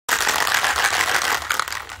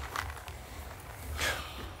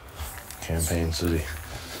Campaign City.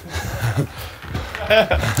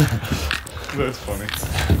 That's funny. It's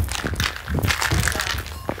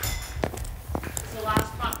the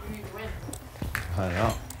last pop you need to win. I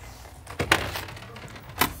know.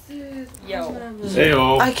 Yo.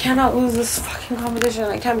 Heyo. I cannot lose this fucking competition.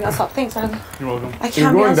 I can't be on stop. Thanks, man. You're welcome. I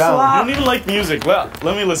can't be going on down. You slop. don't need to like music. Let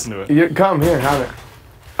me listen to it. Come here, have it.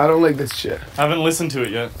 I don't like this shit. I haven't listened to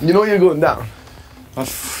it yet. You know you're going down.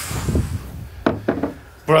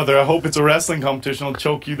 Brother, I hope it's a wrestling competition. I'll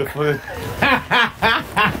choke you the foot.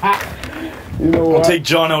 You know what? I'll take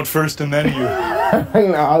John out first and then you.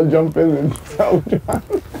 Nah, I'll jump in and tell John.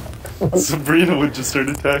 Sabrina would just start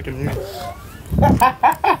attacking you.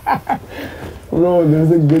 Bro,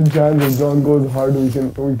 there's a good chance if John goes hard, we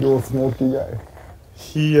can smoke you guys.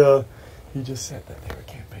 He just said that they were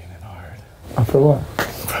campaigning hard. After what?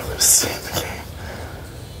 Probably the same game.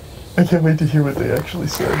 I can't wait to hear what they actually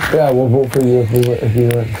said. Yeah, we'll vote for you if you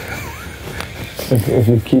win. If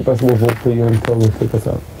you keep us, we'll vote for you until they pick us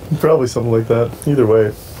up. Probably something like that. Either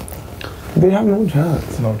way, They have no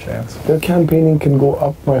chance. no chance. Their campaigning can go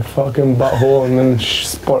up my fucking butthole and then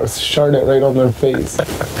shard it right on their face.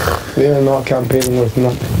 They are not campaigning worth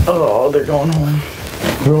nothing. Oh, they're going home.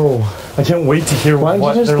 Bro, I can't wait to hear why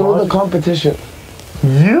what don't you just they're throw the on. competition?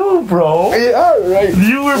 You, bro. Yeah, right.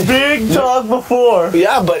 You were big talk before.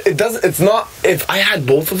 Yeah, but it's not, if I had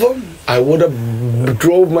both of them, I would have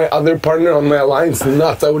drove my other partner on my alliance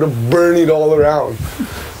nuts. I would have burned all around.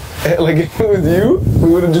 Like, if it was you, we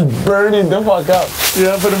would have just burned the fuck up.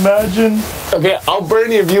 Yeah, but imagine. Okay, I'll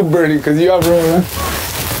burn you if you burn it, because you have room.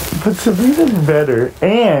 But Sabrina's better,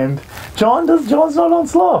 and John's not on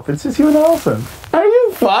slop. It's just you and Allison. Are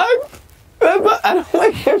you fucked? I don't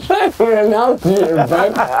like your trying to announce you,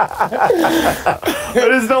 bud. I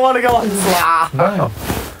just don't want to go on slop. Man.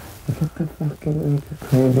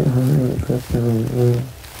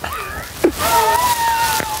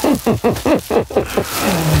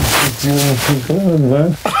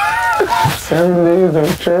 7 days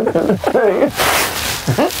of tripping.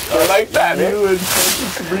 I like that. You and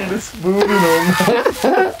Sabrina spooning them.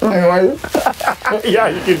 My wife. Yeah,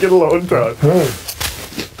 you can get alone time.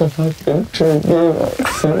 The fucking trick. I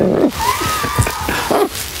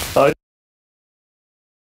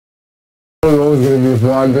don't know what's gonna be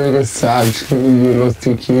fun. Doing a sad you those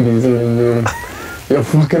two cuties in the room. Your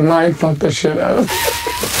fucking mind fucked the shit out.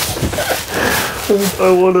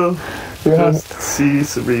 I want to Yeah. just see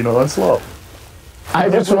Sabrina on slop. I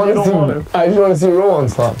just but want you to don't want see. I just want to see Rowan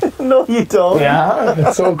stop. No, you don't. Yeah,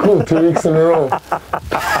 it's so cool. 2 weeks in a row.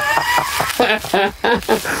 It's so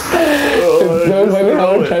funny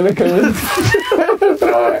how we're trying to convince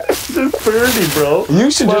Just Bernie, bro. you.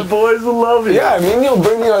 Should My just. boys will love you. Yeah, I mean, you'll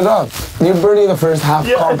burn yours up. You burn you the first half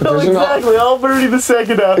Yeah, no, competition. exactly. I'll Bernie the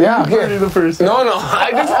second half. Yeah, You okay. Bernie the first. No,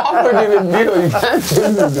 I just offered you the deal. You can't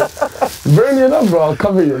change it. Burn it up, bro. I'll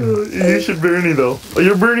cover you. You should Bernie though.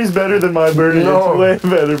 Your Bernie's better than my Bernie. No. It's way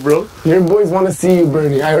better, bro. Your boys want to see you,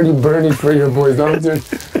 Bernie. I already burned for your boys. Now it's your...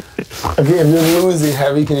 Okay, if you're losing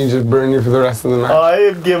heavy, can you just burn you for the rest of the match? I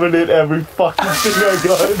have given it every fucking thing I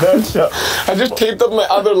got in that shot. I just taped up my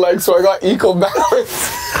other leg so I got equal balance.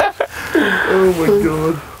 Oh my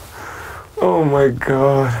god. Oh my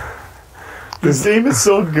god. This game is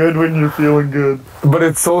so good when you're feeling good. But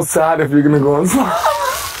it's so sad if you're gonna go on slop.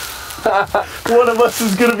 One of us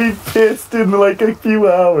is gonna be pissed in like a few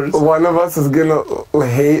hours. One of us is gonna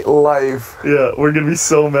hate life. Yeah, we're gonna be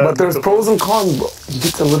so mad. But there's pros and cons, bro. You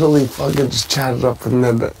get to literally fucking just chat it up with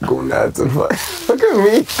Ned, go Neds and fuck. Look at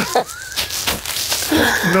me.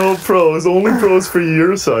 No pros. Only pros for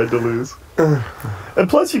your side to lose. And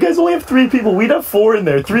plus, you guys only have 3 people. We'd have 4 in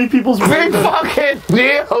there. 3 people's Big fucking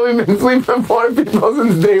deal. We've been sleeping 4 people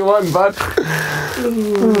since day 1, bud.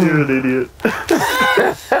 You're an idiot.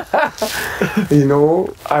 You know,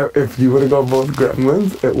 if you would have got both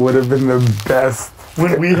gremlins, it would have been the best.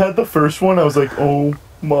 When we had the first one, I was like, oh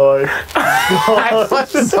my I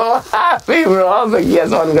was so happy, bro. I was like,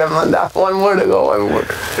 yes, one gremlin, that 1 more to go, 1 more.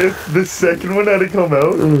 If the second one had to come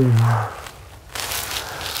out,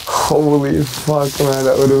 Holy fuck, man,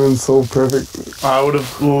 that would have been so perfect. I would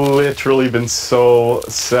have literally been so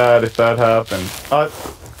sad if that happened.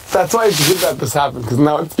 That's why it's good that this happened, because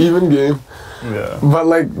now it's even game. Yeah. But,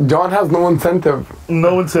 like, John has no incentive.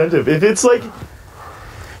 No incentive. If it's like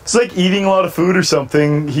eating a lot of food or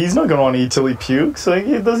something, he's not gonna want to eat till he pukes. Like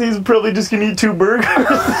he's probably just gonna eat 2 burgers.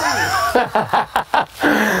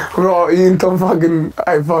 Bro, eating till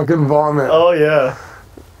I fucking vomit. Oh yeah.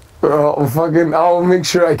 Bro, I'll make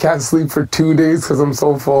sure I can't sleep for 2 days because I'm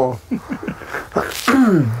so full.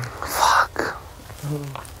 Fuck.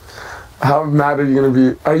 How mad are you gonna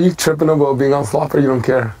be? Are you tripping about being on slop or you don't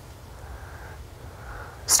care?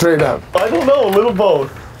 Straight up. I don't know, a little both.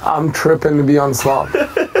 I'm tripping to be on slop.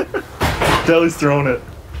 Deli's throwing it.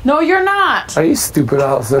 No, you're not. Are you stupid,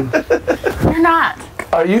 Allison? You're not.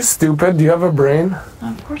 Are you stupid? Do you have a brain?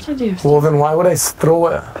 Of course I do. Well, then why would I throw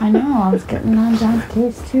it? I know. I was getting on John's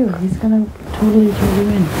case too. He's gonna totally throw you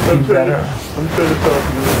in. I'm trying to talk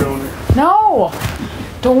him into throwing it. No.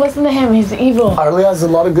 Don't listen to him. He's evil. Arlie has a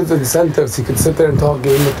lot of good incentives. He could sit there and talk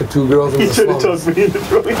game with the two girls in He the tried to slums. talk me into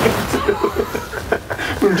throwing it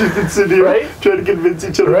too. We've just been sitting here Right? trying to convince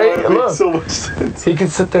each other Right? why it Look. makes so much sense. He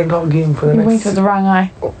could sit there and talk game for the You winked next... with the wrong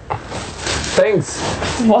eye. Thanks.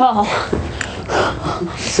 Well,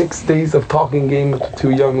 6 days of talking game with the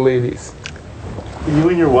two young ladies. You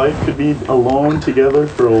and your wife could be alone together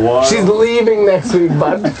for a while. She's leaving next week,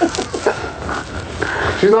 bud.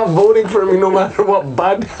 She's not voting for me no matter what,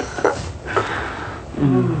 bud.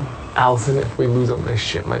 Allison, if we lose, I'm gonna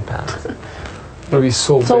shit my pants. It'll be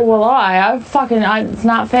so so big. will I. It's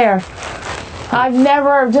not fair. I've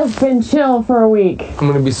never just been chill for a week. I'm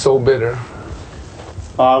gonna be so bitter.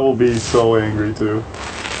 I will be so angry too.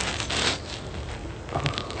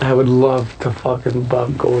 I would love to fucking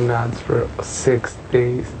bug gonads for 6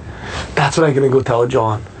 days. That's what I'm gonna go tell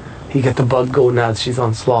John. He get the bug gonads, she's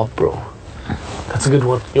on slop, bro. That's a good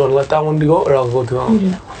one. You wanna let that one go, or I'll go to him?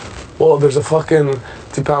 Yeah. Well, there's a fucking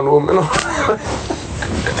 2-pound woman.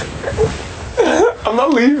 I'm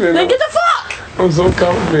not leaving. Then get the fuck! I'm so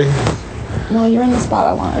comfy. No, you're in the spot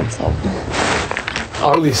I wanted, so.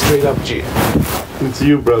 Arlie, straight up G. It's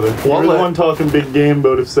you, brother. You're the one talking big game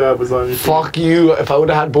about if Sab was on your team. Fuck you. If I would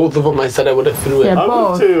have had both of them, I said I would have threw it. Yeah. I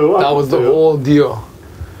Both. would too. That was the whole deal.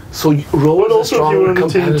 So Ro But is a also, if you stronger were on the team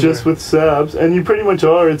competitor. just with Sabs, and you pretty much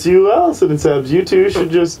are, it's you, Allison, and Sabs. You two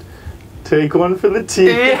should just take one for the team.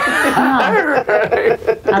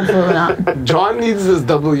 Absolutely not. John needs this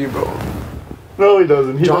W, bro. No, he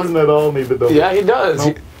doesn't. He John- doesn't at all need the double. Yeah, he does.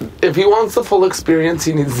 Nope. If he wants the full experience,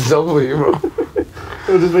 he needs the W, bro.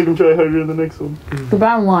 It'll just make him try harder in the next one. The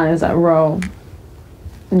bottom line is that Ro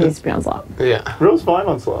needs to be on slop. Yeah. Rose fine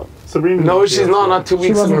on slop. Sabrina. No, needs to be she's on not. slop. Not 2 She weeks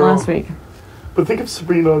in a wasn't row. last week. But think of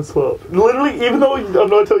Sabrina on slop. Literally, even though I'm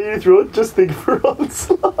not telling you to throw it, just think of her on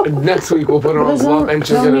slop. Next week we'll put her on There's slop and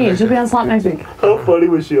she'll no get need. it. She'll be on slop next week. How funny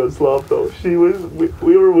was she on slop though? She was.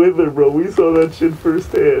 We were with her, bro. We saw that shit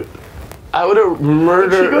firsthand. I would have She got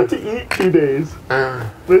murdered. to eat 2 days. Uh,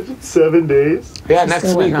 Imagine 7 days. yeah, She next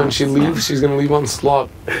still week went when nuts, she leaves, she's gonna leave on slop.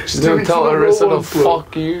 She's 2 gonna weeks tell in a row Arissa on to slop.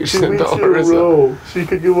 fuck you. She's 2 gonna weeks tell in a Arissa. row. She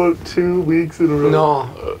could go out 2 weeks in a row.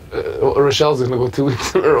 No, Rochelle's gonna go 2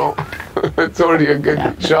 weeks in a row. It's already a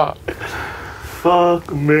good shot.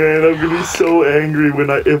 Fuck, man. I'm gonna be so angry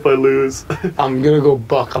if I lose. I'm gonna go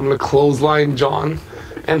buck. I'm gonna clothesline John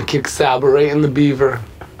and kick Saba right in the beaver.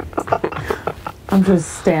 I'm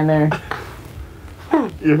just stand there, Oh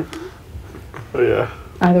yeah.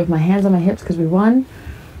 either with my hands on my hips because we won,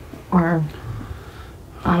 or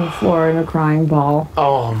on the floor in a crying ball.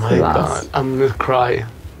 Oh my We god, lost. I'm gonna cry.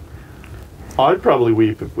 I'd probably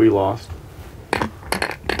weep if we lost.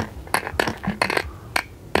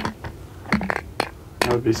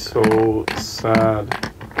 I'd be so sad.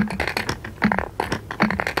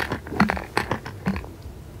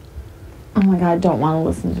 Oh my god, I don't want to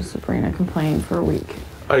listen to Sabrina complain for a week.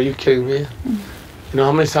 Are you kidding me? You know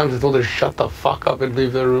how many times I told her shut the fuck up and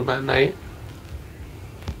leave the room at night?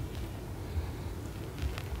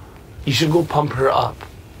 You should go pump her up.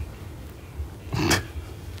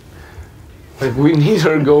 Like, we need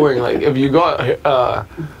her going. Like, if you got,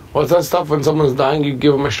 what's that stuff when someone's dying, you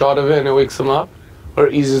give them a shot of it and it wakes them up? Or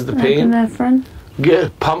it eases the pain? Epinephrine.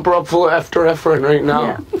 Pump her up full of effervescent right now.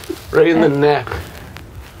 Yeah. Right in the neck.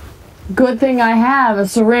 Good thing I have a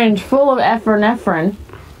syringe full of epinephrine,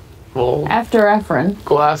 Well, effervescent,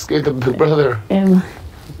 go ask your big brother. in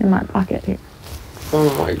my pocket here.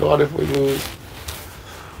 Oh my god, if we lose.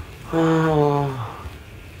 Oh.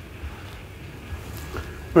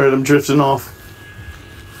 Alright, I'm drifting off.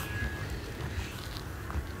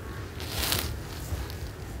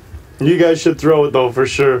 You guys should throw it though, for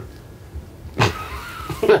sure.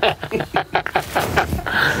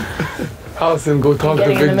 Allison, go talk to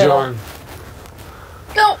Getting in the Big middle. John.